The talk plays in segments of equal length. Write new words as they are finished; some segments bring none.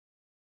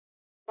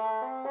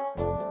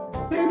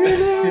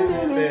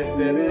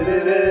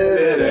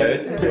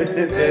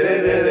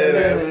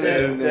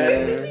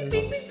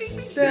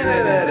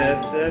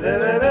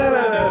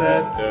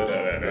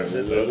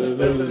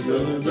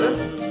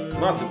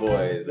Matzo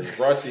Boys,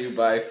 brought to you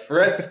by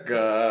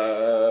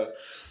Fresca,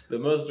 the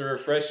most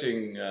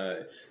refreshing.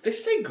 They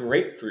say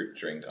grapefruit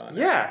drink on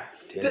it. Yeah.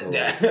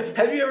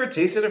 Have you ever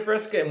tasted a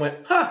Fresca and went,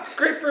 "Huh,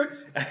 grapefruit"?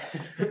 I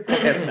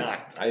have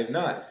not. I have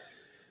not.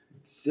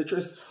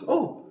 Citrus.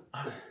 Oh,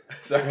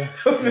 sorry.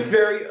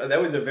 That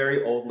was a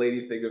very old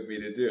lady thing of me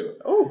to do.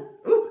 Oh,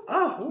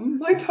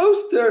 my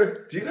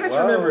toaster. Do you guys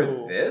Whoa.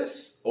 remember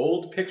this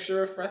old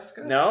picture of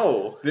Fresca?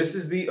 No. This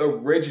is the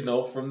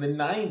original from the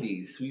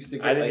 90s. We used to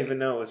get I didn't even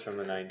know it was from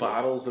the 90s.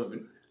 bottles of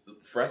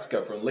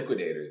Fresca from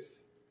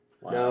Liquidators.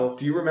 Wow. No.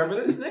 Do you remember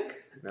this,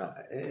 Nick? No.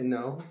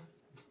 No.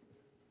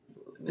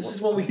 This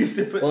is when we used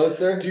to put...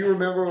 Closer. Do you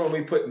remember when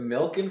we put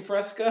milk in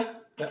Fresca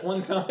that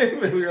one time?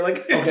 And we were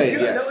like, it's Okay,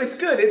 good. yes. No, it's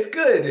good. It's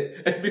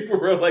good. And people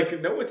were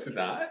like, no, it's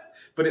not.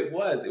 But it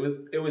was. It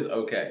was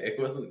okay. It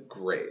wasn't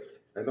great.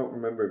 I don't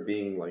remember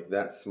being like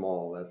that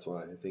small. That's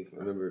why I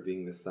remember it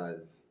being this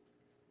size.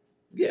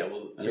 Yeah,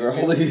 well... I You were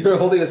mean,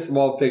 holding a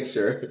small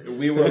picture.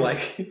 we were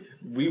like...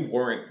 We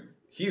weren't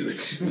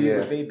huge. We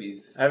were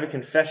babies. I have a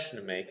confession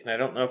to make, and I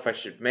don't know if I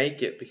should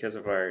make it because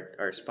of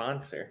our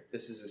sponsor.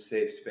 This is a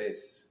safe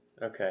space.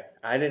 Okay.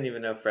 I didn't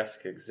even know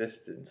Fresca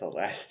existed until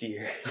last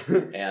year.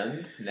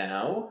 And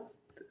now...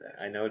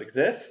 I know it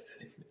exists,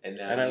 And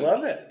now and I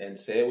love it. And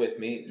say it with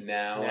me.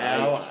 Now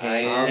Now I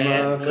can't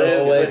I'm go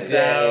live a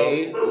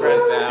day without without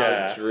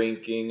Fresca.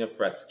 drinking a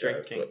Fresca.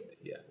 Drinking. So,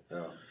 yeah.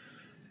 Oh.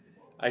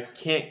 I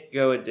can't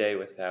go a day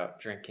without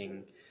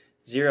drinking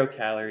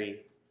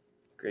 0-calorie,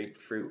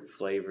 grapefruit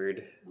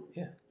flavored,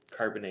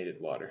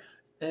 carbonated water.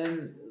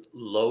 And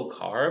low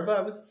carb,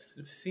 I was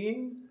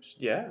seeing.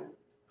 Yeah,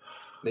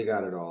 They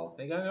got it all.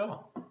 They got it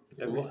all.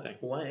 everything.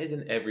 Why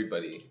isn't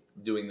everybody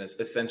doing this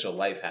essential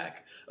life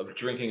hack of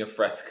drinking a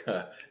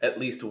Fresca at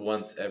least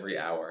once every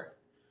hour?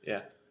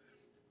 Yeah.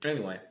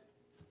 Anyway.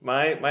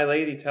 My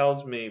lady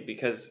tells me,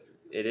 because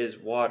it is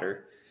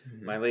water,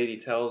 my lady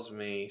tells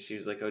me, she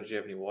was like, "Oh, did you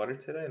have any water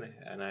today?"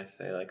 And I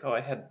say, like, "Oh, I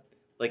had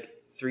like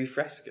 3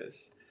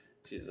 Frescas."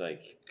 She's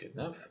like, Good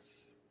enough.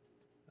 That's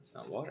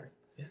not water.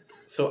 Yeah.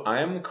 So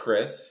I'm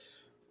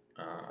Chris.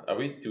 Do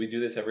we do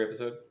this every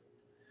episode?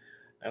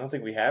 I don't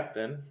think we have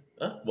been.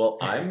 Well,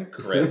 I'm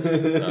Chris.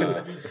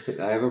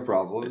 I have a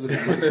problem.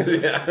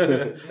 Yeah.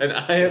 And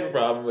I have a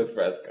problem with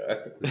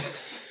Fresca.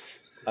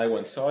 I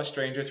once saw a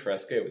stranger's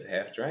Fresca. It was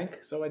half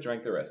drank, so I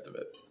drank the rest of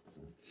it.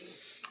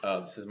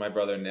 This is my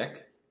brother,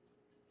 Nick.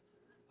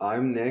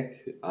 I'm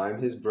Nick.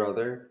 I'm his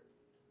brother.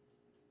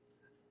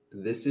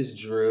 This is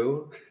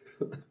Drew.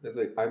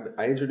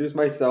 I introduce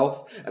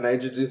myself, and I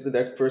introduce the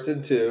next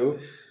person too.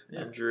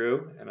 I'm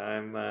Drew, and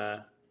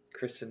I'm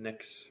Chris and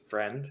Nick's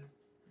friend.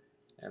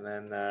 And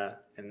then,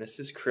 and this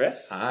is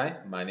Chris. Hi,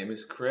 my name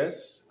is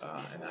Chris,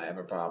 and I have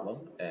a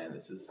problem. And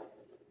this is...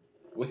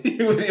 What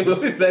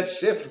is that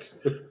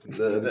shift?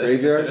 The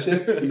graveyard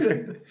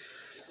shift?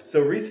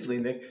 So recently,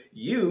 Nick,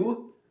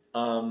 you...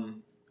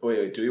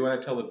 Wait, do we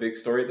want to tell the big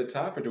story at the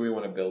top, or do we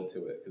want to build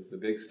to it? Because the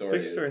big story Big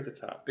is... story at the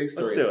top. Big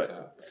story Let's do at it. the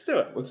top. Let's do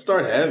it. Let's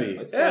start heavy.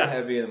 Let's start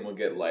heavy and then we'll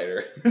get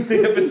lighter.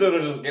 The episode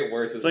will just get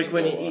worse as It's like we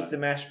when go you eat on. the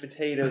mashed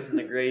potatoes and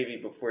the gravy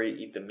before you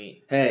eat the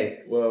meat.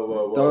 Hey,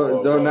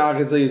 Whoa. don't knock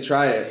until you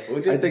try it. Who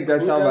I think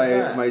that's how does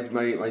that? my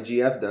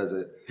GF does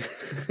it.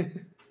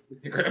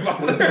 Your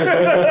grandfather.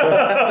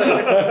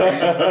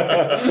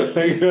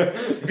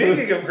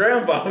 Speaking of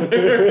grandfather.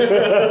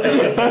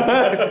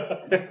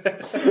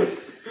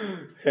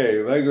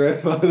 Hey, my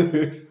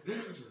grandfathers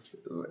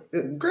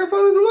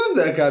love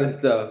that kind of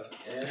stuff.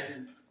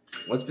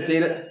 What's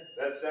potato?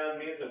 That sound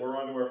means that we're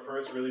on to our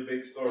first really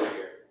big story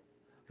here.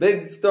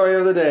 Big story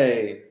of the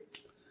day.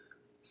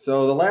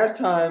 So the last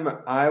time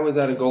I was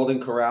at a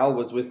Golden Corral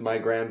was with my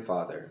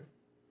grandfather.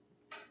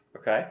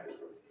 Okay.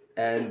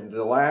 And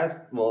the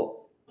last,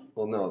 well,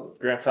 no.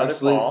 Grandfather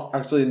Paul.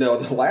 Actually, no.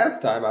 The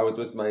last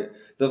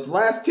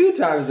 2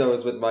 times I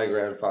was with my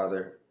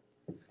grandfather.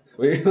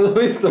 Wait, let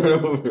me start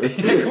over.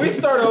 Can we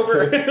start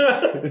over?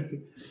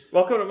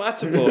 Welcome to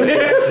Matzo Boys.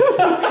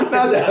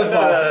 Not that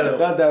far. No.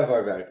 Not that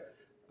far back.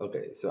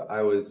 Okay, so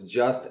I was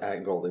just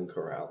at Golden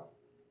Corral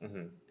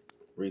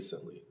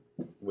recently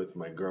with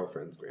my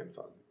girlfriend's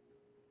grandfather.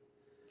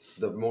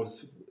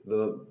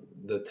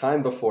 The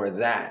time before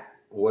that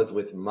was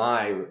with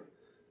my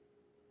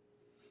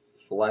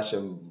flesh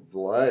and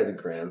blood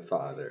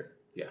grandfather.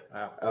 Yeah.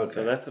 Wow. Okay.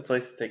 So that's the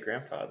place to take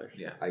grandfathers.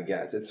 Yeah. I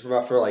guess it's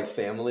for like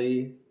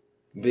family,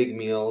 big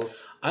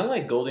meals. I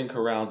like Golden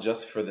Corral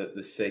just for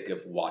the sake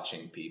of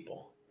watching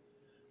people.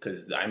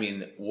 Because, I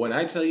mean, when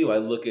I tell you I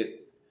look at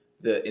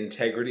the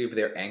integrity of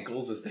their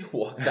ankles as they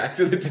walk back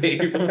to the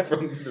table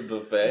from the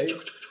buffet,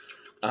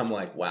 I'm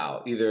like,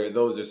 wow, either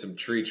those are some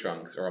tree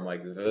trunks, or I'm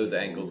like, those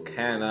ankles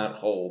cannot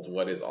hold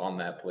what is on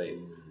that plate.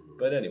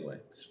 But anyway.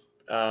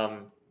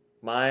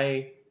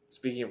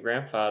 Speaking of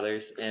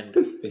grandfathers and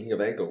Speaking of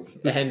ankles.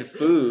 and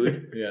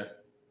food, Yeah.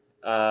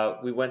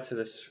 we went to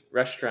this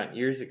restaurant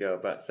years ago,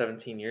 about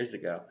 17 years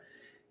ago,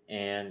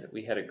 and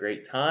we had a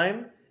great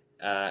time.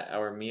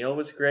 Our meal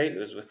was great. It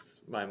was with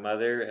my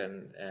mother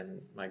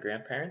and my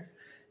grandparents.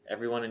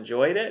 Everyone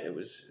enjoyed it. It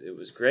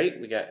was great.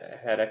 We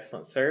had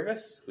excellent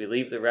service. We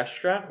leave the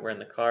restaurant. We're in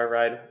the car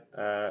ride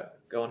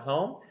going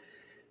home.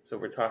 So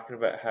we're talking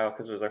about how,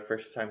 because it was our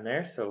first time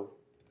there, so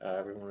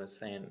everyone was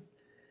saying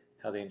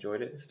how they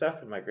enjoyed it and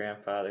stuff. And my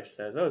grandfather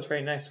says, "Oh, it's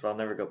very nice, but I'll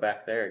never go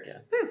back there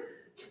again."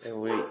 And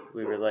we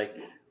were like,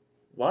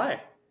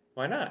 "Why?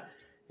 Why not?"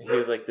 And he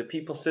was like, "The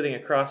people sitting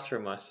across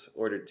from us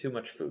ordered too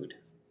much food."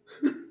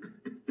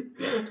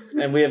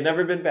 And we have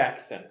never been back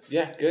since.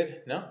 Yeah,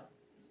 good. No,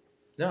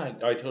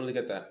 I totally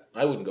get that.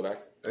 I wouldn't go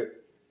back.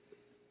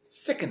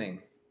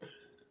 Sickening.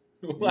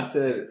 You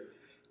said,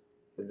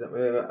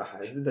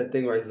 I did that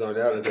thing where I zoned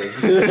out.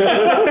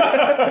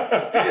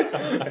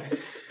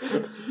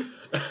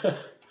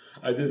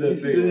 I did that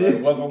thing where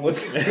I wasn't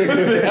listening.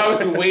 I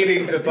was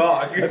waiting to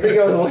talk. I think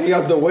I was looking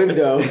out the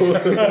window.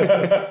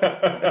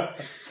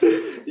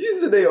 You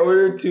said they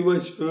ordered too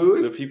much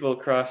food? The people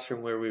across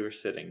from where we were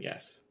sitting,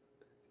 yes.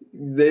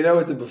 They know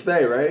it's a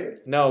buffet, right?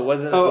 No, it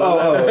wasn't.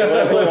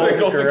 It wasn't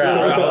Golden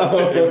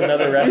Corral. It was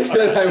another You restaurant.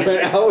 said I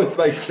went out with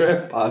my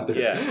grandfather.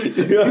 Yeah.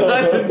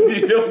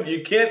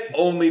 You can't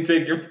only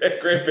take your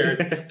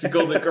grandparents to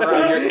Golden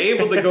Corral. You're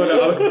able to go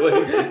to other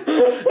places.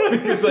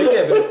 It's like,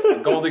 yeah, but it's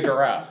Golden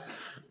Corral.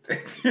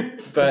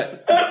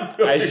 But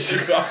I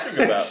should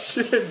talking about.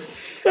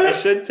 I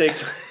should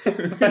take your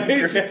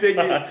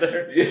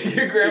grandfather.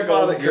 Your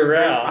grandfather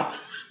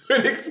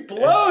would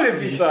explode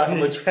if he saw how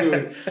much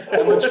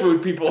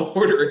food people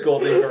order at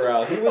Golden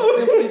Corral. He would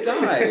simply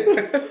die.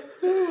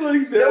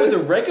 Like that was a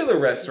regular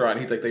restaurant.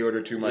 He's like, they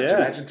order too much. Yeah.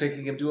 Imagine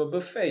taking him to a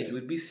buffet. He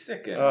would be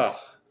sickened. Oh.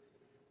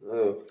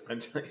 I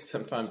tell you,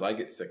 sometimes I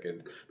get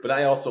sickened, but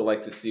I also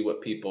like to see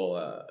what people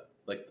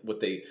like.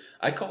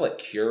 I call it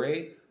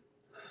curate.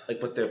 Like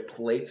what their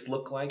plates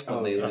look like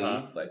when they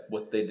leave, like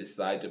what they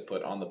decide to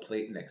put on the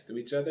plate next to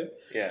each other.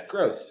 Yeah.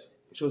 Gross.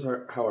 It shows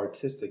how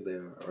artistic they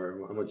are, or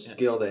how much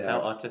skill they have.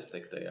 How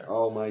autistic they are.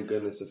 Oh my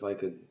goodness, if I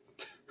could.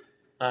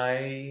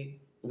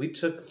 We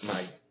took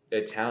my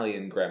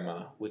Italian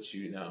grandma, which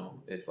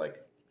is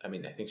like, I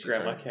think she's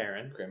Grandma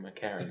Karen. Grandma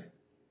Karen.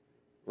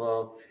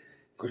 Well,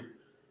 Grandma.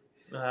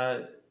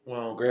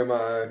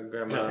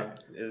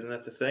 Isn't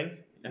that the thing?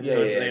 Yeah,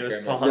 Everyone's name is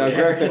Grandma. Paul. No,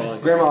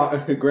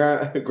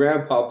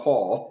 Grandpa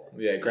Paul.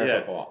 Yeah,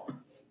 Grandpa Paul.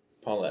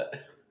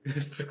 Paulette.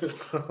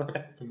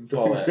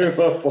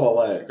 Grandpa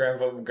Paulette.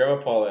 Grandma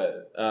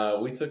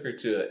Paulette. We took her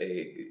to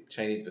a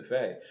Chinese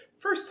buffet.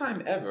 First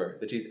time ever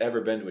that she's ever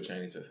been to a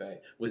Chinese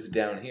buffet was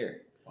down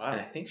here. Wow.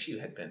 And I think she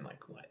had been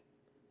like, what?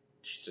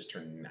 She just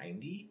turned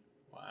 90?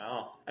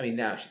 Wow.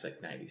 Now she's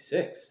like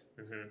 96.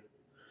 Mm-hmm.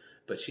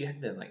 But she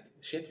had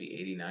to be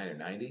 89 or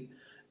 90.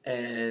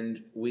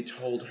 And we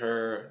told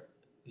her,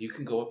 you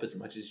can go up as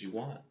much as you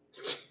want.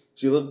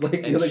 She looked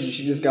like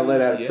she just got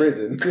let out of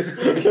prison.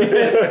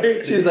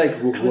 Yes. She was like,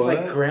 what? I was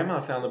like, Grandma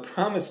found the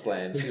promised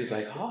land. She was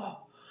like, oh,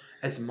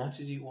 as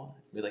much as you want.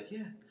 We're like,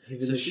 yeah.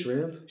 Even the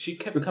shrimp? She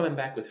kept coming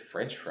back with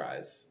French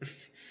fries.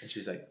 And she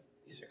was like,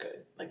 these are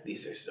good. Like,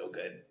 these are so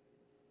good.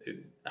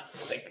 And I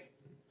was like,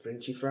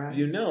 Frenchy fries?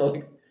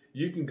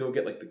 You can go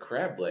get like the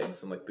crab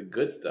legs and like the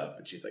good stuff.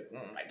 And she's like,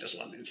 I just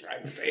want these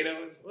fried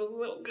potatoes. This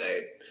is so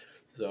good.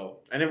 So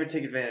I never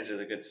take advantage of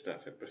the good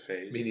stuff at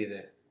buffets. me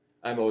neither.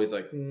 I'm always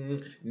like,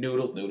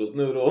 noodles, Yeah.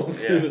 noodles,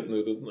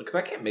 because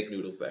I can't make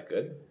noodles that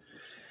good.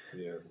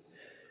 Yeah.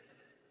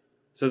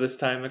 So this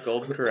time at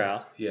Golden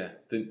Corral. Yeah,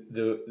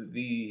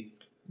 the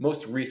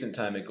most recent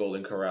time at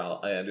Golden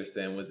Corral, I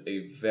understand, was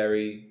a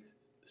very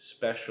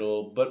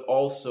special, but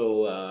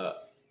also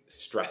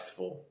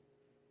stressful.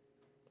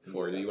 Do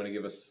you want to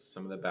give us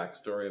some of the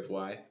backstory of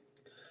why?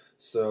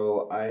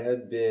 So I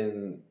had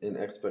been in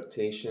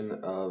expectation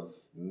of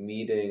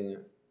meeting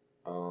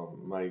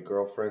my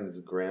girlfriend's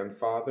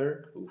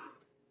grandfather,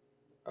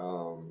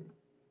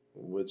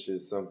 which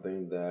is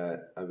something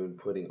that I've been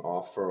putting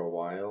off for a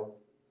while.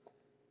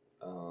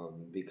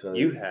 Because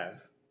You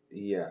have.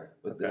 Yeah,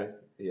 but Okay.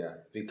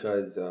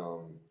 because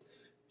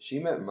she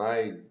met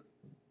my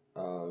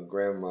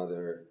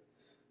grandmother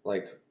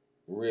like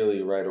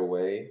really right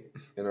away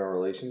in our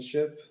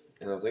relationship,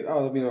 and I was like, oh,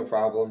 there'll be no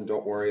problem.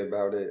 Don't worry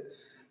about it.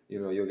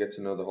 You'll get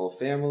to know the whole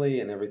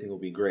family, and everything will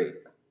be great.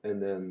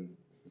 And then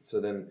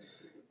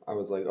I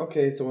was like,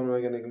 okay, so when am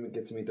I going to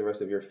get to meet the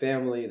rest of your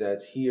family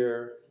that's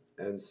here?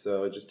 And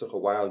so it just took a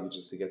while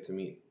just to get to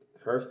meet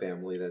her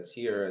family that's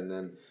here. And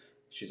then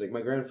she's like,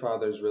 my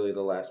grandfather's really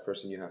the last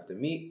person you have to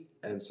meet.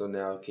 And so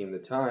now came the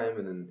time,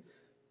 and then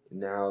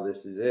now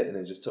this is it. And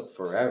it just took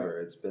forever.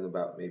 It's been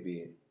about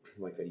maybe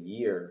like a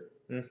year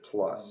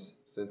plus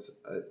since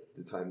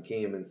the time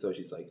came. And so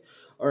she's like,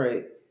 all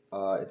right,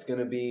 it's going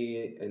to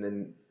be, and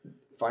then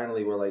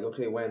finally we're like,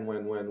 okay, when,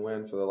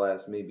 for the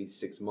last maybe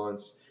 6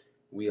 months,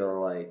 we are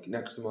like,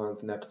 next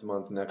month,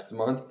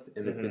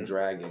 and it's been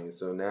dragging.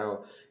 So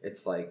now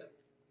it's like,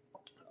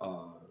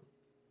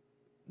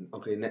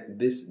 okay,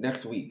 this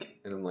next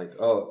week. And I'm like,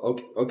 oh,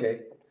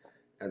 okay.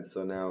 And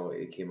so now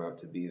it came out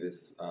to be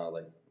this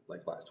like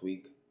last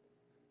week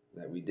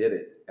that we did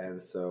it,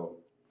 and so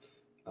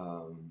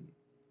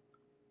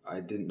I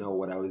didn't know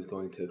what I was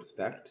going to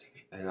expect,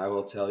 and I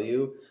will tell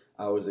you,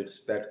 I was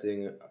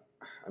expecting.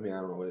 I mean, I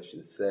don't know what I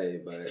should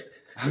say, but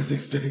I was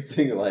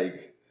expecting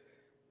like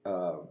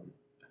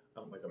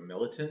like a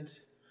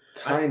militant.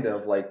 Kind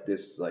of like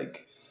this,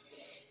 like.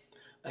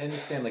 I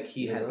understand, like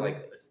he has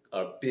like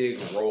a big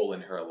role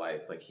in her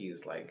life. Like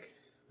he's like,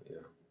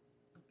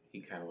 he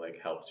kind of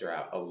like helps her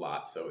out a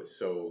lot.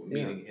 So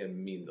meeting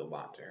him means a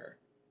lot to her.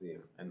 Yeah,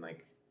 and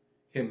like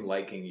him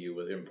liking you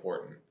was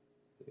important.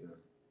 Yeah,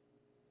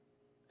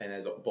 and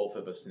as both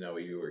of us know,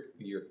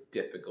 you're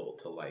difficult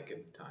to like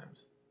at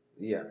times.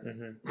 Yeah.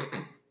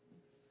 Mm-hmm.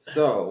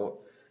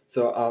 So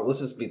let's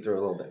just speed through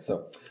a little bit.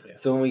 So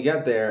when we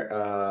get there,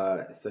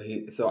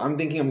 so I'm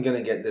thinking I'm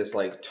gonna get this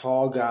like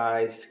tall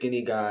guy,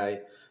 skinny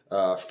guy,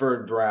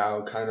 furred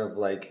brow, kind of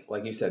like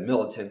you said,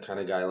 militant kind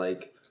of guy.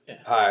 Like,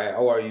 hi,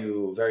 how are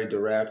you? Very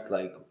direct.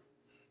 Like,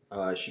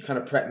 she kind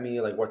of prepped me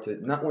like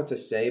not what to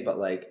say, but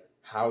like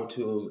how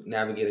to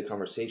navigate a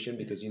conversation,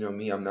 because you know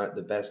me, I'm not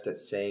the best at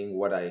saying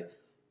what I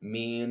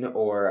mean,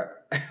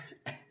 or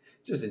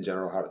just in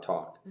general how to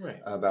talk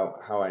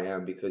about how I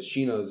am, because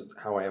she knows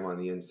how I am on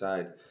the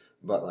inside,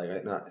 but like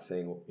I'm not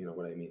saying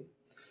what I mean.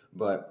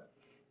 But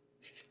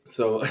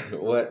so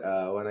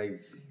when I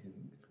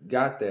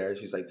got there,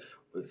 she's like,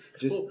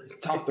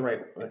 just talk the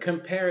right way.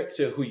 Compare it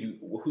to who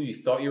you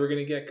thought you were going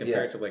to get.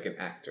 Compare it to like an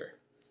actor,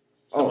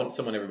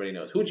 someone everybody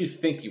knows. Who would you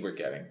think you were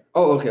getting?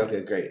 Oh,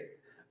 okay, great.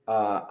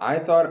 I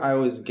thought I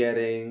was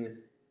getting.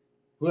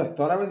 Who I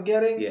thought I was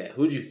getting? Yeah,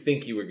 who did you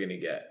think you were going to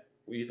get?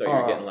 You thought you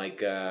were getting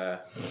like.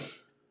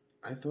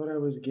 I thought I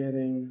was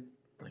getting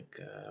like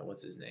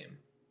what's his name?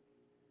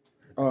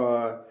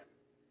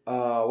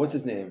 What's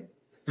his name?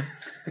 I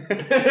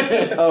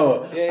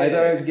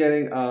thought I was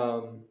getting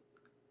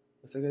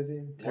what's that guy's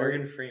name?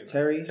 Morgan Freeman.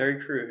 Terry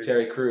Crews.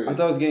 Terry Crews. I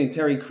thought I was getting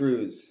Terry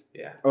Crews.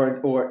 Yeah.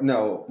 Or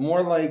no,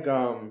 more like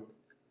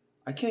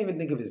I can't even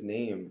think of his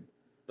name.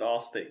 The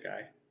Allstate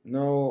guy.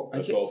 No,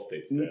 that's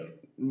Allstate's dad.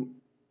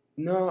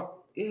 No,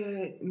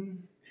 yeah.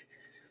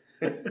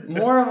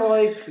 More of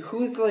like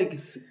who's like.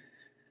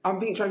 I'm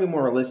trying to be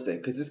more realistic,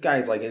 because this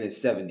guy's like in his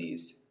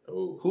 70s.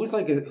 Oh. Who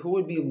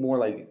would be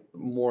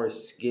more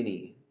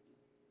skinny?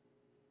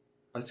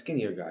 A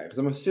skinnier guy, because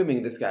I'm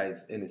assuming this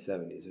guy's in his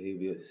 70s, so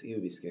he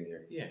would be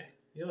skinnier. Yeah,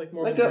 you're like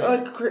more like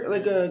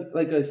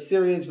a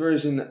serious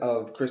version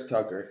of Chris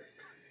Tucker.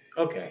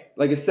 Okay.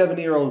 Like a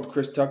 70-year-old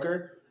Chris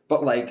Tucker,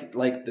 but like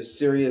the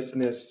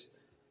seriousness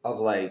of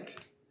like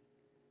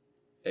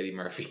Eddie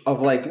Murphy.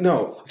 Of like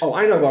no. Oh,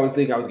 I know what I was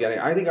thinking I was getting.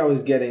 I think I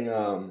was getting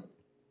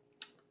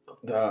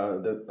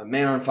the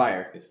Man on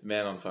Fire. It's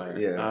Man on Fire.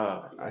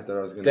 Yeah. I thought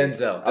I was going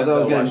Denzel. I thought I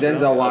was getting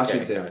Denzel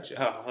Washington. Okay,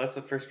 gotcha. Oh, that's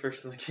the first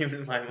person that came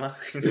to my mind.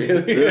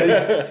 Really?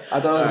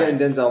 I thought I was getting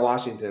Denzel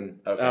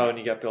Washington. Okay. Oh, and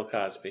you got Bill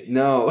Cosby.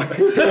 No.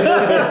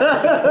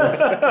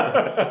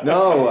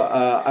 No,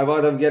 I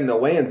wound up getting the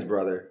Wayans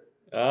brother.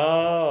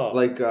 Oh.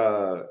 Like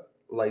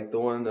the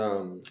one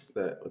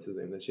that what's his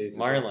name? That shaves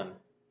Marlon.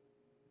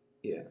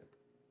 Yeah.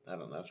 I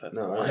don't know if that's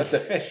that's a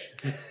fish.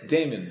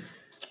 Damon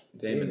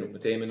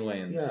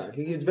Wayans. Yeah,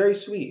 he is very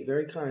sweet,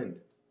 very kind.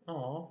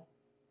 Aw.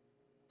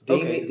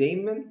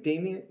 Damon.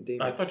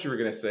 I thought you were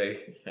gonna say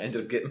I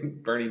ended up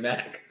getting Bernie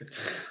Mac.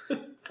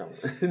 Come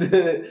on.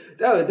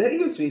 He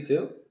was sweet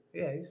too.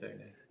 Yeah, he's very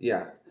nice.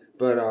 Yeah,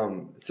 but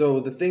so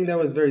the thing that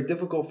was very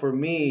difficult for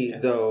me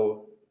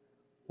though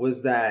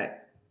was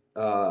that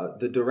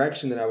the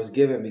direction that I was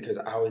given, because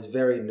I was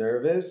very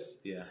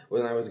nervous. Yeah.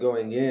 When I was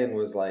going in,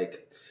 was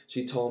like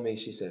she told me.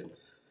 She said,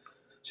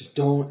 just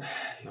don't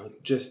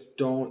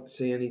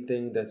say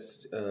anything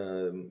that's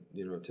to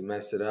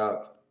mess it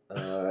up.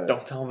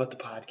 Don't tell them about the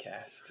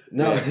podcast.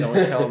 No,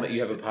 don't tell them that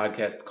you have a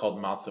podcast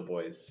called Matzo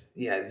Boys.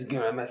 Yeah, it's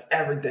gonna mess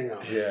everything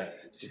up. Yeah,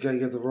 she's gonna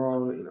get the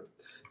wrong.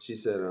 She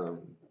said,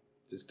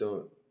 just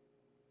don't.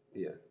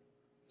 Yeah,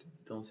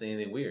 don't say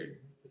anything weird.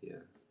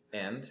 Yeah,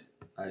 and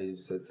I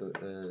just said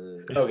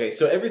something. Okay,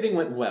 so everything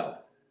went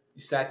well.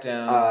 You sat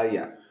down.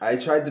 Yeah, I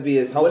tried to be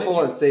as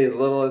helpful and say as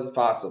little as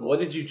possible. What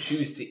did you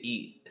choose to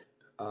eat?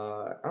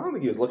 I don't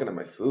think he was looking at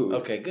my food.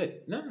 Okay,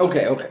 good. No.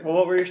 Okay. Well,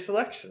 what were your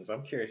selections?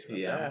 I'm curious about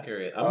that. Yeah, I'm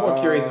curious. I'm more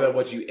curious about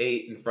what you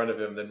ate in front of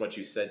him than what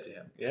you said to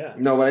him. Yeah.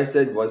 No, what I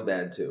said was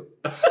bad too.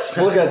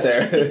 We'll get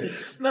there.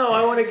 No,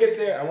 I want to get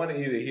there. I want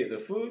you to hear the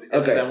food,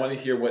 and then I want to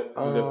hear what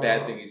the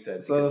bad thing you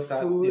said. So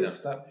the food,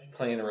 stop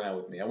playing around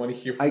with me. I want to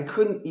hear. I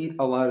couldn't eat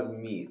a lot of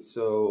meat,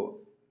 so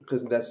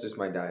because that's just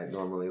my diet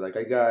normally. Like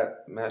I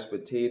got mashed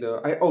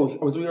potato.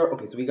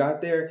 So we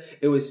got there.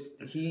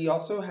 He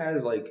also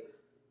has like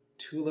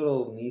 2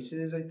 little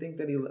nieces, I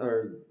think,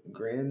 or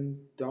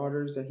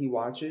granddaughters that he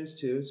watches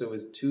too. So it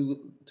was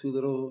two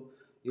little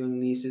young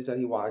nieces that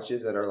he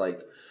watches that are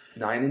like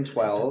 9 and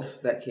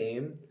 12 that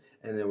came,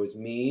 and it was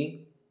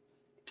me,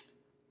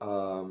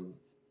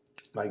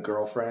 my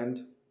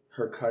girlfriend,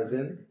 her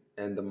cousin,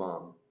 and the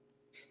mom.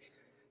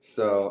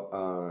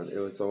 So it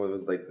was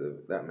like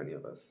that many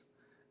of us.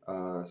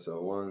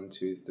 So 1,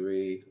 2,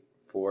 3,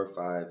 4,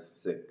 5,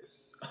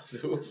 6.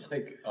 So it was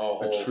like a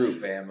whole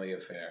troop. family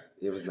affair.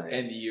 It was nice.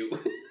 And you.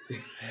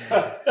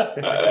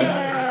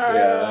 Yeah,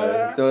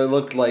 so it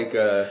looked like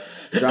a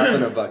drop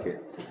in a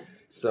bucket.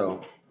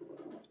 So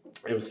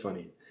it was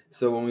funny.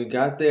 So when we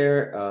got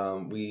there,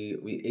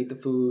 we ate the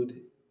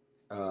food.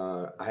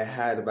 I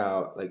had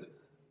about like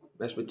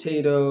mashed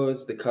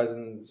potatoes. The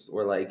cousins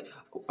were like,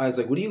 I was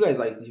like, what do you guys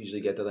like to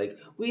usually get? They're like,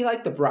 we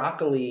like the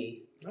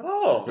broccoli.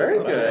 Oh, very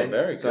Oh, good.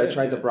 very So good. I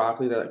tried the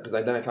broccoli because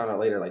then I found out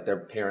later like their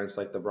parents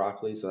like the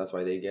broccoli, so that's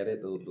why they get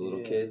it, the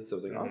little kids. So I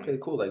was like, okay,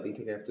 cool. Like they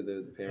take after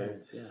the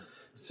parents. Yeah.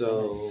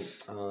 So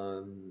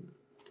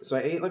so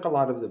I ate like a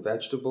lot of the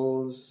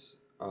vegetables.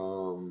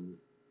 Can't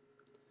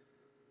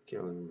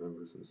really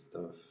remember some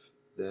stuff.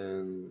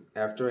 Then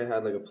after I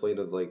had like a plate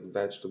of like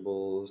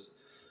vegetables,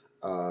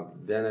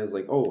 then I was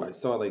like, oh, I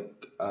saw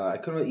like I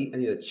couldn't really eat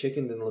any of the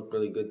chicken. Didn't look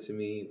really good to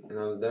me.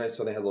 And then I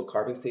saw they had a little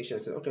carving station.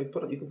 I said, okay,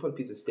 you can put a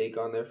piece of steak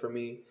on there for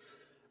me.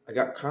 I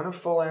got kind of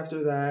full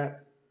after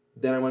that.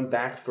 Then I went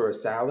back for a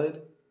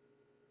salad.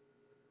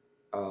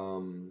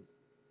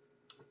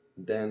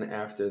 Then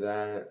after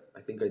that,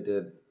 I think I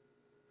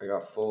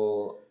got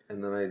full,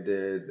 and then I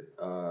did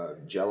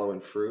Jello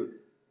and fruit.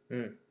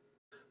 Mm.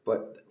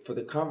 But for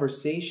the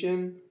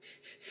conversation,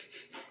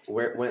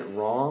 where it went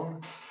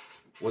wrong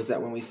was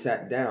that when we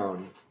sat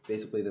down,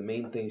 basically the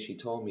main thing she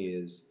told me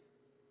is,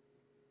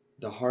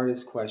 the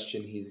hardest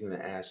question he's going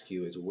to ask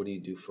you is, what do you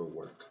do for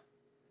work?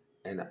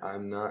 And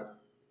I'm not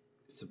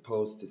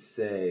supposed to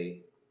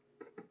say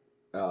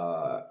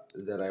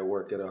that I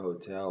work at a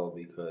hotel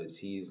because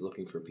he's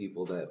looking for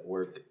people that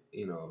work,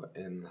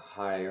 in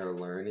higher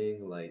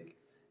learning, like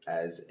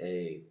as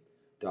a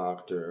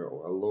doctor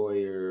or a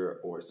lawyer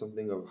or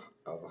something of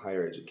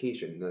higher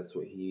education. That's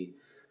what he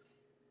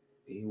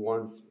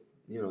wants,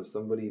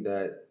 somebody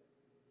that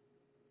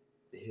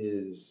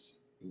his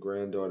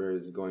granddaughter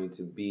is going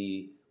to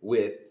be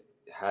with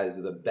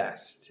has the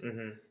best.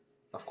 Mm-hmm.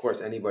 Of course,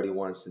 anybody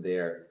wants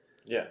their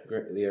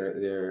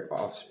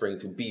offspring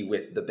to be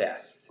with the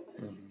best.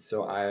 Mm-hmm.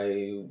 So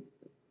I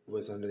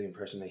was under the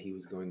impression that he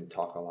was going to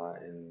talk a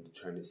lot and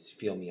trying to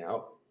feel me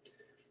out.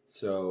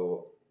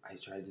 So I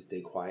tried to stay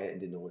quiet and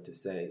didn't know what to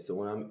say. So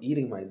when I'm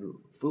eating my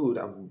food,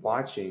 I'm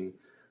watching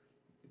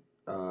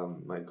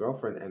my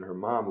girlfriend and her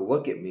mom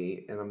look at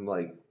me, and I'm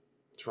like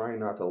trying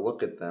not to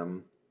look at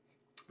them.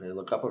 And I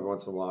look up every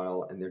once in a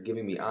while, and they're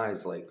giving me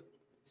eyes like,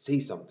 say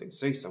something.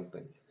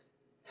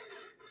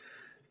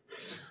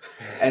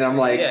 And I'm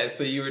like, yeah.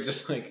 So you were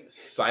just like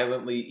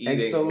silently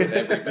eating so, with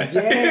everybody.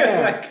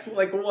 Yeah.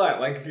 like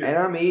what? Like. And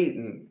I'm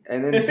eating,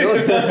 and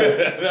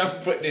then I'm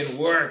putting in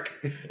work.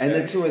 And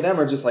the two of them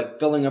are just like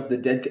filling up the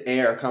dead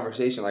air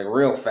conversation like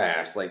real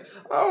fast. Like,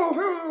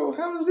 oh,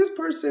 how's this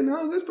person?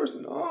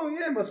 Oh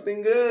yeah, must have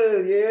been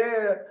good.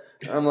 Yeah.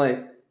 I'm like,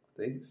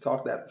 they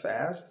talk that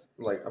fast,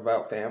 like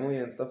about family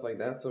and stuff like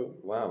that. So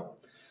wow.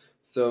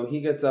 So he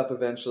gets up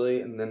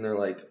eventually, and then they're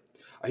like,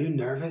 are you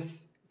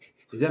nervous?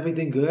 Is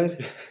everything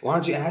good? Why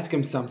don't you ask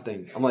him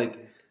something? I'm like,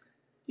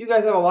 you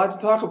guys have a lot to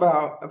talk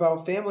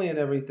about family and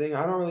everything.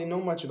 I don't really know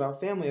much about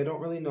family. I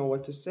don't really know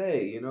what to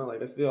say.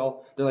 Like I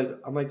feel,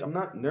 I'm like, I'm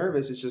not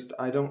nervous. It's just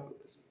I don't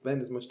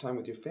spend as much time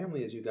with your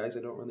family as you guys.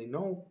 I don't really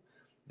know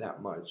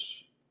that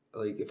much.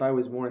 Like if I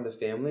was more in the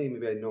family,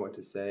 maybe I'd know what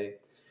to say.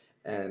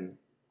 And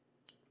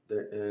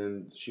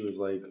she was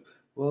like,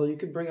 well, you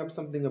could bring up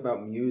something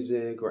about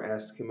music or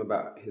ask him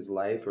about his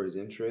life or his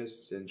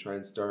interests and try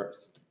and start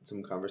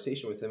some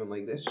conversation with him. I'm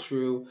like, that's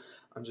true.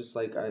 I'm just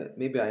like,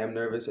 maybe I am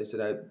nervous. I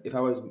said, if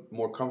I was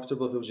more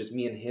comfortable, if it was just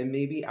me and him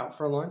maybe out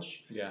for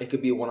lunch, it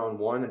could be a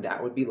one-on-one and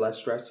that would be less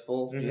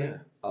stressful. Yeah.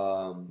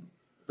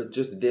 But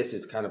just this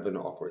is kind of an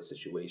awkward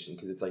situation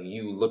because it's like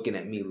you looking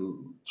at me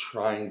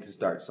trying to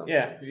start something.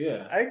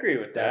 Yeah. I agree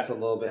with that. That's a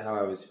little bit how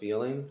I was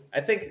feeling.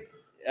 I think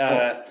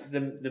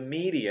the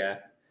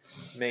media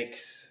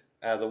makes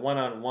the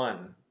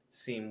one-on-one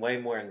seem way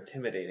more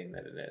intimidating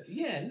than it is.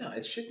 Yeah, no,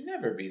 it should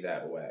never be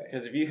that way.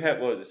 Because if you have,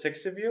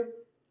 6 of you?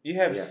 You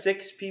have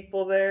 6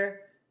 people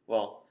there.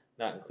 Well,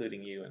 not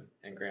including you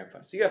and Grandpa.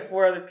 So you got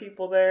 4 other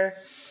people there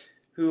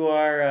who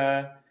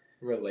are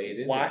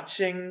related,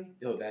 watching.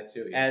 Oh, that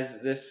too. Yeah.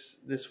 As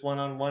this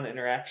one-on-one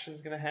interaction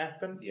is going to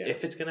happen. Yeah.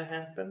 If it's going to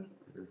happen.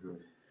 Mm-hmm.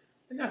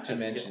 And not to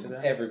mention,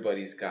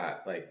 everybody's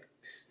got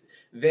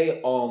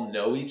they all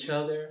know each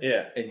other.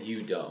 Yeah. And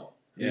you don't.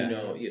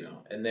 Yeah. You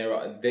know, and they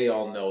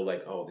all know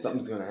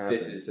something's gonna happen.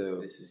 This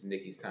is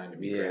Nikki's time to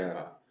be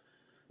Grandpa.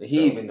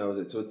 He even knows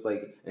it, so it's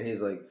like, and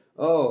he's like,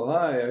 oh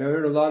hi, I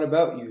heard a lot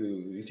about you.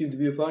 You seem to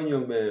be a fine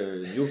young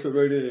man. You'll fit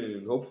right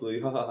in, hopefully.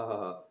 Ha ha ha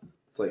ha.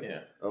 It's like,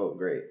 oh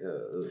great.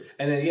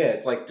 And then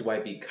it's like, do I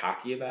be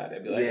cocky about it?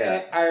 I'd be like,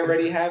 I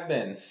already have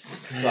been.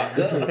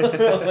 Sucker.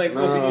 Like,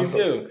 what can you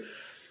do?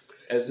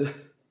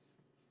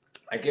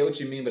 I get what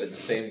you mean, but at the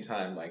same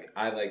time,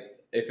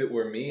 if it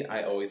were me,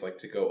 I always like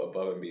to go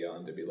above and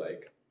beyond to be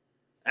like,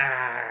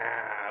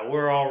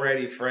 we're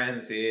already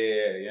friends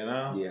here, you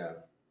know? Yeah.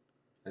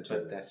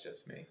 But that's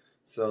just me.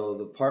 So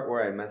the part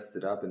where I messed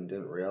it up and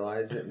didn't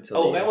realize it until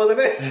Oh, that wasn't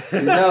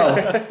it.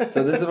 No.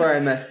 So this is where I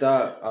messed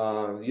up.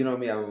 You know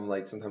me, I'm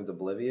like sometimes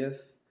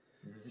oblivious.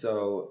 Mhm.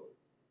 So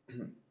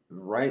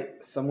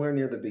right somewhere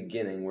near the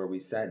beginning where we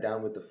sat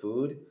down with the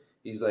food,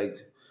 he's like,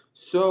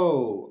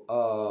 "So,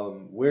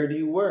 where do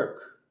you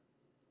work?"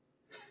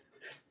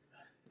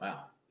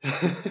 Wow.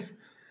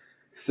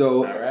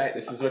 So All right,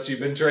 this is what you've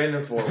been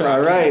training for. Rocky.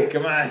 All right.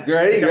 Come on.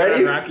 Ready? Come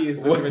Ready? on, Rocky. This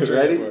is what you've been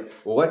training Ready?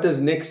 What does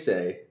Nick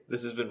say?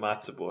 This has been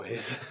Matzo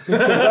Boys.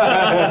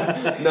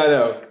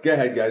 No. Go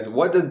ahead, guys.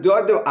 What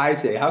do I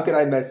say? How could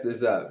I mess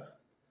this up?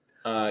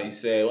 You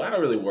say, well, I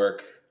don't really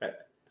work.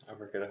 I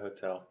work at a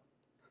hotel.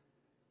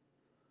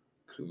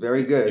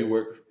 Very good. You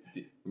work.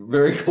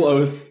 Very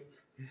close.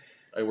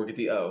 I work at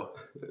the O.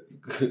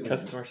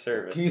 Customer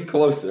service. He's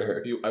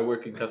closer. I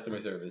work in customer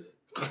service.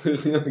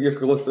 You're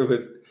closer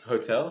with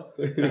Hotel.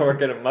 I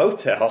work at a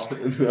motel.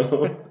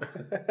 No.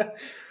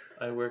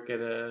 I work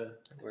at a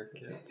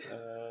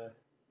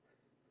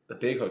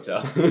big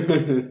hotel.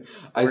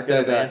 I work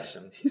said at a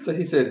mansion. He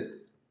said,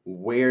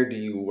 "Where do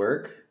you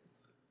work?"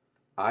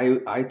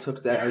 I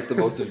took that as the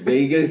most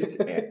vaguest.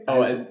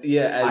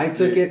 I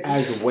took it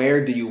as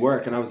 "Where do you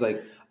work?" And I was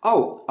like,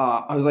 "Oh,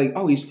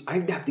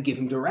 I have to give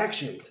him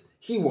directions.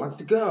 He wants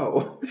to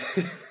go."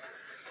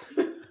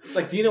 It's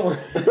like, do you know where?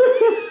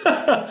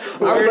 I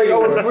was like,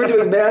 "Oh, we're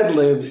doing Mad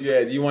Libs."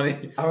 Yeah. Do you want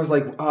to? I was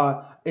like,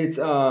 it's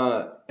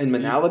in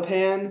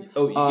Manalapan.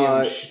 Oh, you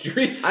gave him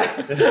streets.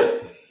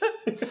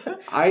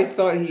 I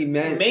thought he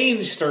meant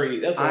Main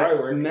Street. That's where I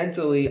work.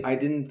 Mentally, I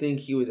didn't think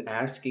he was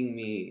asking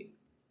me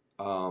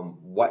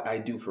what I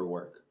do for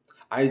work.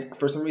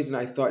 For some reason,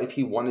 I thought if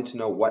he wanted to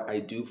know what I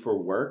do for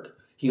work,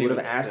 he would have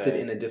asked it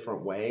in a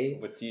different way.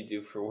 What do you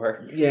do for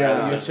work?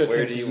 Yeah. You took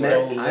Where him do you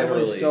so work? I was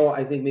literally. so,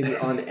 I think, maybe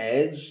on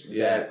edge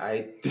that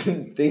I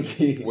didn't think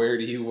he... Where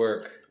do you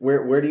work?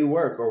 Where do you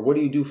work? Or what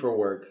do you do for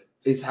work?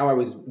 Is how I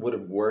would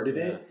have worded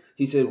Yeah. it.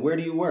 He said, "Where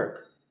do you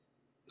work?"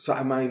 So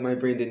my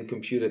brain didn't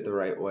compute it the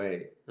right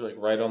way. You're like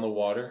right on the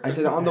water. I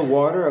said on the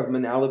water of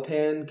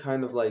Manalapan,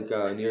 kind of like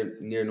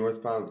near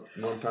North Palm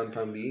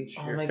Beach.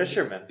 Oh You're my a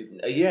fisherman.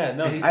 Yeah,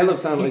 no.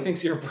 He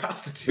thinks you're a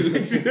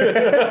prostitute.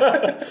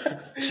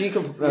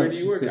 Where do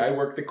you work? I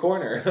work the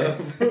corner.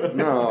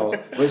 No,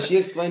 but she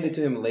explained it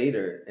to him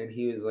later, and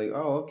he was like,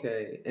 "Oh,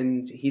 okay."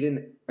 And he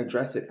didn't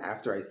address it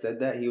after I said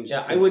that. He was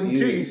just I wouldn't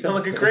too. You confused. sound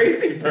like a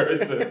crazy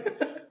person.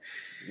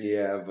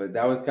 Yeah, but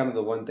that was kind of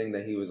the one thing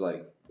that he was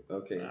like,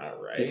 okay.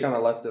 All right. He kind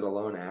of left it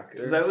alone after.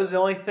 So that was the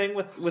only thing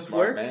with Smart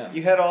work? man.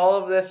 You had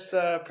all of this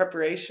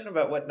preparation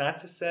about what not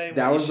to say?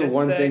 That what was you the should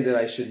one say. thing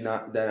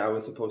that I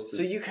was supposed to.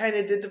 So you kind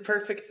of did the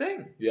perfect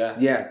thing. Yeah.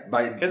 Yeah,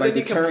 by Because then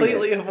you deterring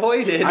completely it.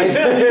 avoided.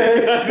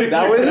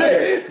 That was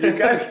it. You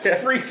got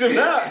freaked him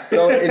out.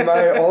 So in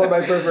all of my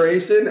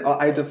preparation,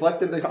 I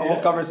deflected the whole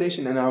Yeah.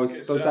 conversation, and I was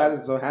Good so job. sad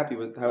and so happy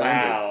with how it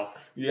ended. Wow.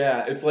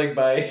 Yeah, it's like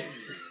by.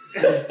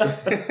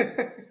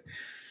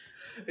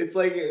 It's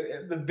like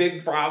the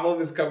big problem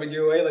is coming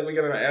your way. Like we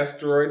got an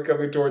asteroid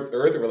coming towards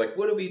Earth, and we're like,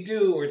 what do we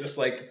do? We're just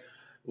like,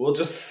 we'll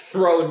just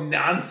throw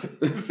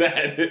nonsense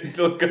at it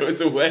until it goes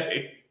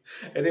away.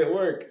 And it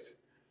worked.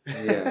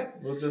 Yeah.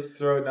 We'll just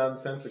throw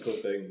nonsensical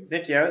things.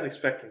 Nikki, I was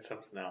expecting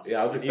something else.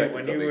 Yeah, I was expecting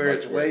when something you were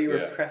much the way worse, you were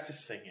yeah.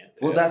 prefacing it.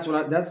 Well,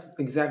 Yeah. that's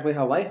exactly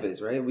how life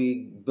is, right?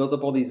 We build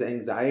up all these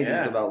anxieties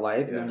Yeah. about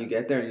life, and then Yeah. you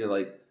get there, and you're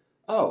like,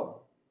 oh,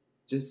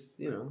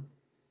 just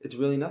it's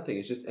really nothing.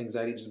 It's just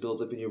anxiety just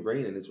builds up in your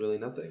brain, and it's really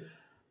nothing.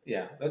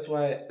 Yeah, that's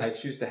why I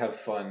choose to have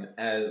fun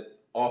as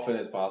often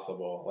as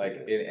possible,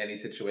 like in any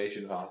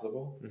situation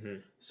possible. Mm-hmm.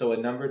 So a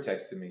number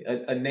texted me,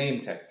 a name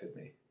texted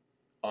me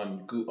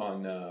on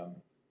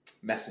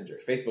Messenger,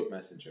 Facebook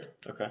Messenger.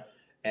 Okay.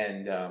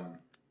 And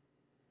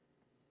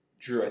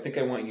Drew, I think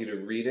I want you to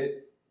read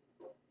it.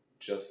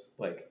 Just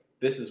like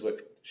this is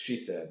what she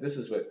said. This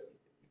is what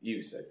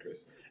you said,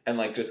 Chris. And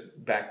like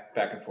just back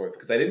and forth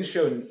because I didn't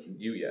show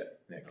you yet,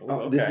 Nick.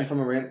 Oh, This is from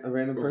a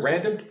random A person.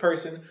 random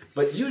person,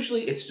 but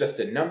usually it's just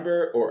a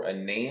number or a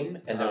name,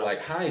 and they're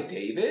like, "Hi,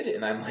 David,"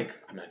 and I'm like,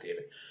 "I'm not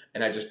David,"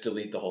 and I just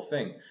delete the whole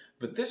thing.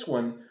 But this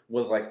one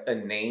was like a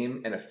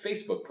name and a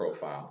Facebook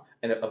profile,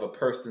 and of a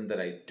person that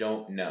I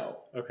don't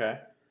know, Okay.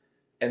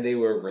 and they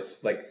were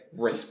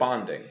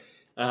responding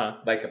Uh-huh.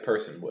 like a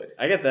person would.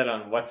 I get that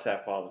on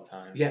WhatsApp all the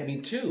time. Yeah, me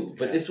too.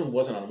 But Yeah. this one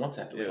wasn't on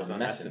WhatsApp; it was on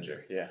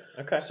Messenger. Yeah.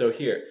 Okay. So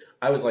here,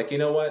 I was like, you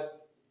know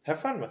what? Have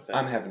fun with that.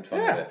 I'm having fun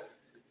Yeah. with it.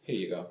 Here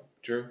you go,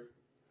 Drew.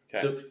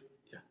 Okay. So,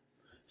 yeah.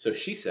 So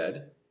she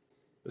said,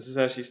 This is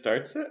how she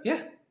starts it?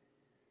 yeah.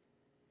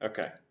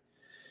 Okay.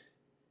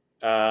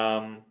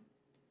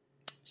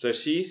 So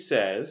she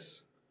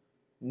says,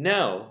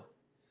 no.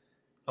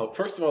 Oh,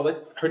 first of all,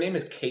 her name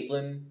is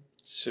Caitlin.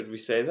 Should we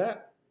say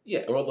that?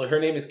 Yeah, well, her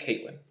name is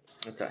Caitlin.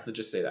 Okay. Let's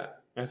just say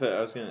that. I thought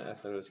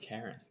it was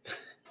Karen.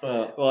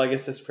 Well, Well, I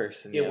guess this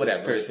person. yeah, this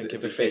whatever. It's could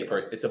a be fake Kate.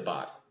 person. It's a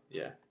bot.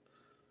 Yeah.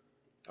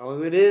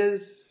 Oh, it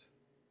is.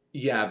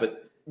 Yeah,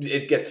 but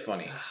it gets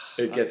funny.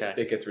 It gets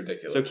Okay. it gets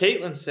ridiculous. So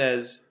Caitlin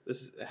says,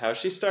 this is how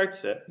she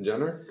starts it.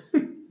 Jenner?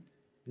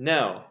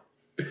 No.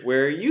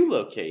 Where are you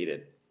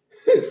located?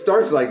 It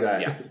starts like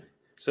that. Yeah.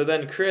 So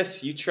then,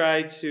 Chris, you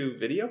try to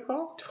video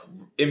call?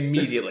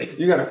 Immediately.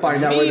 You got to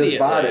find out where this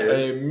bot I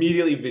is.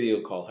 immediately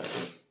video call her.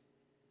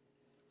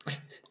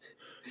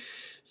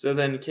 So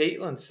then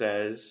Caitlin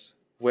says,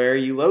 "Where are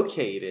you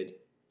located?"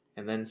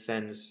 And then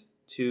sends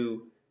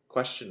 2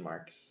 question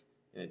marks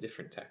in a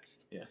different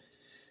text. Yeah.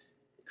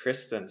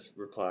 Chris then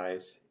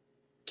replies,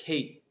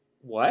 "Kate,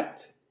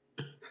 what?"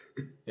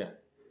 Yeah.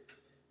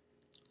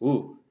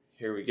 Ooh,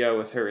 here we go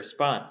with her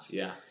response.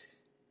 Yeah.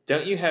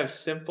 "Don't you have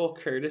simple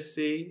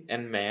courtesy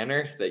and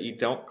manner that you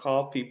don't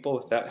call people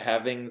without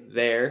having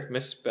their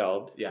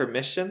misspelled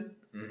permission?"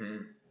 Mm-hmm.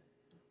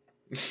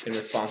 In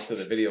response to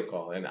the video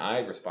call, and I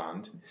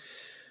respond,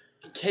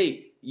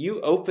 "Kate,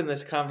 you open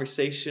this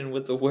conversation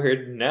with the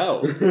word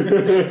no.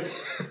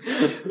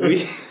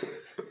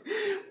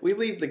 we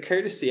leave the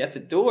courtesy at the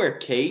door,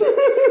 Kate.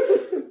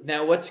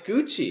 Now what's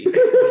Gucci?"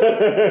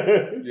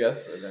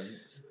 yes, and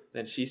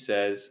Then she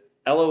says,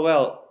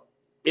 "LOL,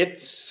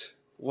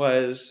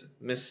 was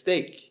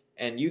mistake,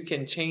 and you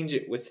can change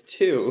it with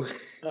 2.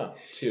 Oh,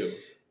 2.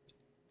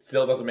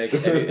 Still doesn't make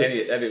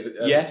any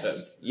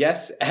sense.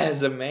 Yes,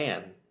 as a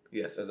man."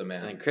 Yes, as a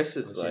man. And Chris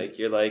is Jesus.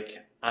 you're like,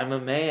 "I'm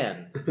a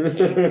man."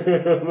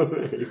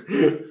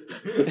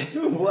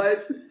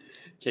 What?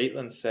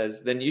 Caitlin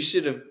says, "Then you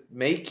should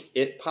make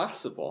it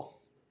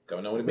possible."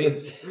 Don't know what it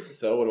means.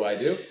 So what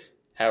do?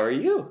 How are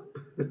you?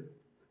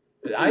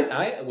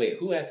 I wait.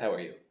 Who asked how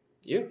are you?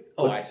 You.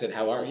 Oh, I said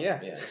how are you?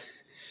 Yeah.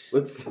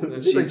 Let's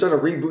Then she's like trying to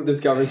reboot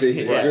this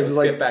conversation. Yeah, Marcus is let's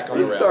like, get back on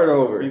let's the start rails.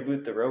 over.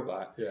 Reboot the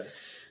robot. Yeah.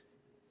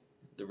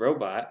 The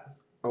robot.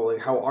 Oh, like,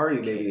 how are you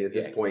maybe at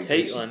this Yeah, point? 'Cause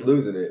she's Caitlin.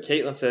 losing it.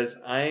 Caitlin says,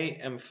 "I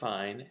am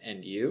fine,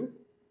 and you?"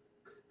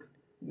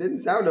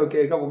 Didn't sound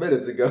okay a couple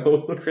minutes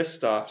ago.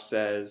 Christoph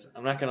says,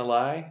 "I'm not gonna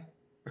lie,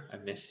 I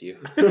miss you."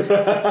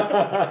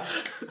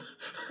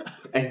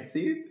 And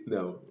see it?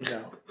 No.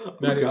 No. Oh,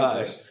 Not even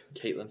gosh. close.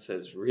 Caitlin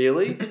says,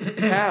 "Really?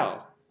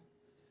 How?"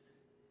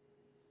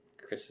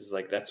 Chris is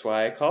like, "That's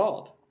why I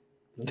called."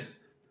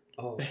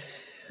 Oh.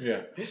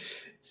 Yeah.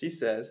 She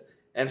says,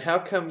 "And how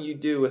come you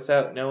do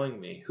without knowing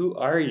me? Who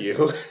are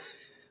you?"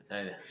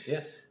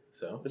 Yeah.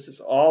 So This is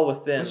all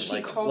within But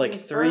she called like me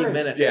 3 first.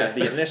 minutes Yeah. of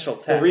the initial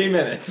text. 3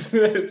 minutes.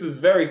 This is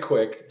very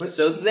quick. But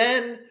So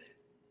then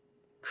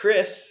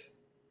Chris,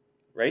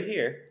 right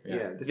here,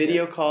 yeah, this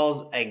video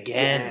calls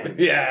again.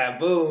 Yeah.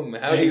 Boom.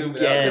 How do you?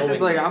 Again. This is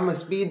like, I'm a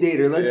speed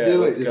dater. Let's Yeah,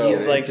 do let's it. go.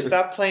 He's like,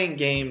 "Stop playing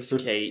games,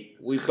 Kate.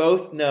 We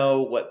both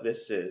know what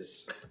this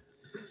is."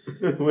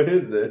 What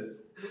is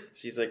this?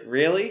 She's like,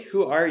 "Really?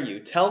 Who are you?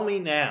 Tell me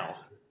now."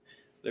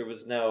 There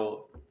was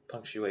no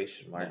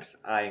punctuation marks.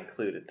 I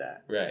included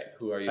that. Right.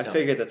 Who are you? I Tell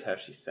figured that's how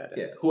she said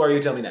Me? it. Yeah. Who are you?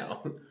 Tell me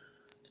now.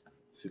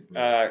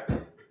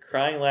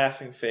 Crying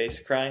laughing face,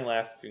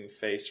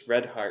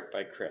 red heart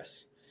by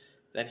Chris.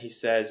 Then he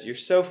says, "You're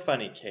so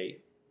funny,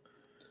 Kate."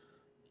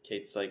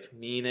 Kate's like,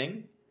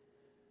 "Meaning?"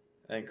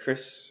 And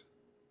Chris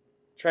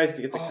tries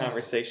to get the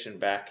conversation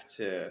back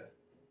to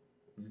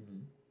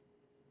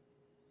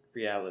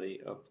reality.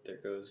 Oh, there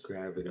goes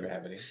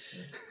Gravity.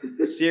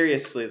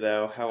 Seriously,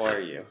 though, how are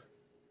you?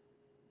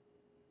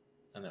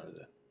 And that was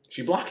it.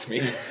 She blocked me.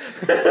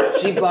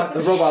 She blocked,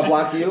 the robot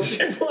blocked you?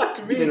 She blocked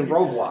me. You've been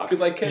Roblox.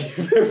 Because I can't.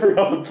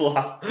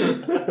 Roadblock.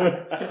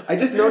 I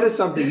just noticed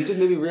something. You just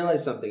made me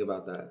realize something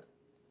about that.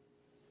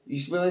 You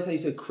just realize how you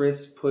said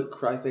Chris put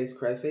cry face?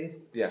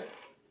 Yeah.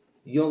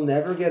 You'll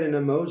never get an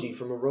emoji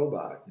from a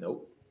robot.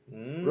 Nope.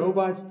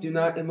 Robots do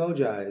not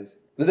emojize.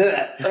 Is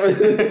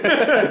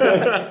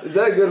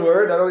that a good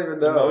word? I don't even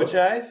know.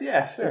 Emojize?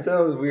 Yeah, sure. It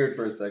sounds weird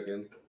for a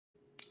second.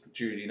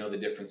 Drew, do you know the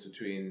difference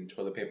between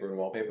toilet paper and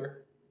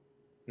wallpaper?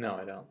 No,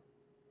 I don't.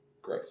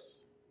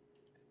 Gross.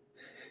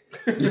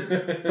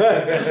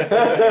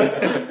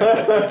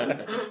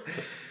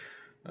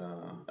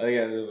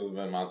 Again, this has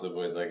been Matzo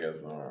Boys, I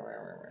guess.